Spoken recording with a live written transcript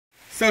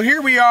So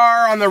here we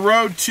are on the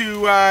road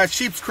to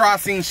Sheep's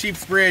Crossing,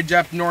 Sheep's Bridge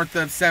up north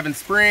of Seven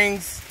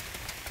Springs.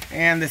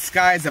 And the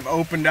skies have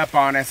opened up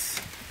on us.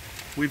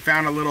 We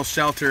found a little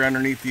shelter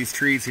underneath these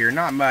trees here.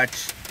 Not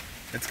much.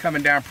 It's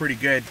coming down pretty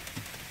good.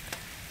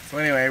 So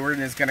anyway, we're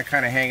just going to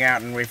kind of hang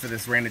out and wait for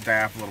this rain to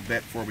die off a little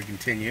bit before we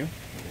continue.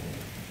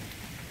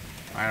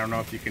 I don't know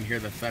if you can hear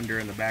the thunder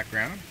in the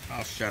background.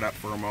 I'll shut up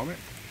for a moment.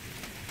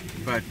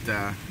 But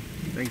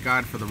thank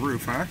God for the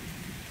roof, huh?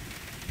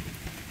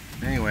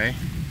 Anyway.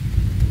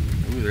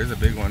 Ooh, there's a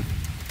big one.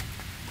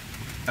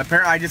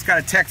 Apparently, I just got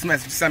a text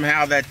message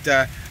somehow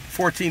that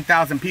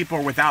 14,000 people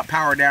are without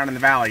power down in the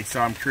valley. So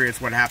I'm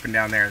curious what happened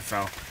down there.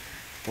 So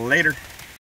later.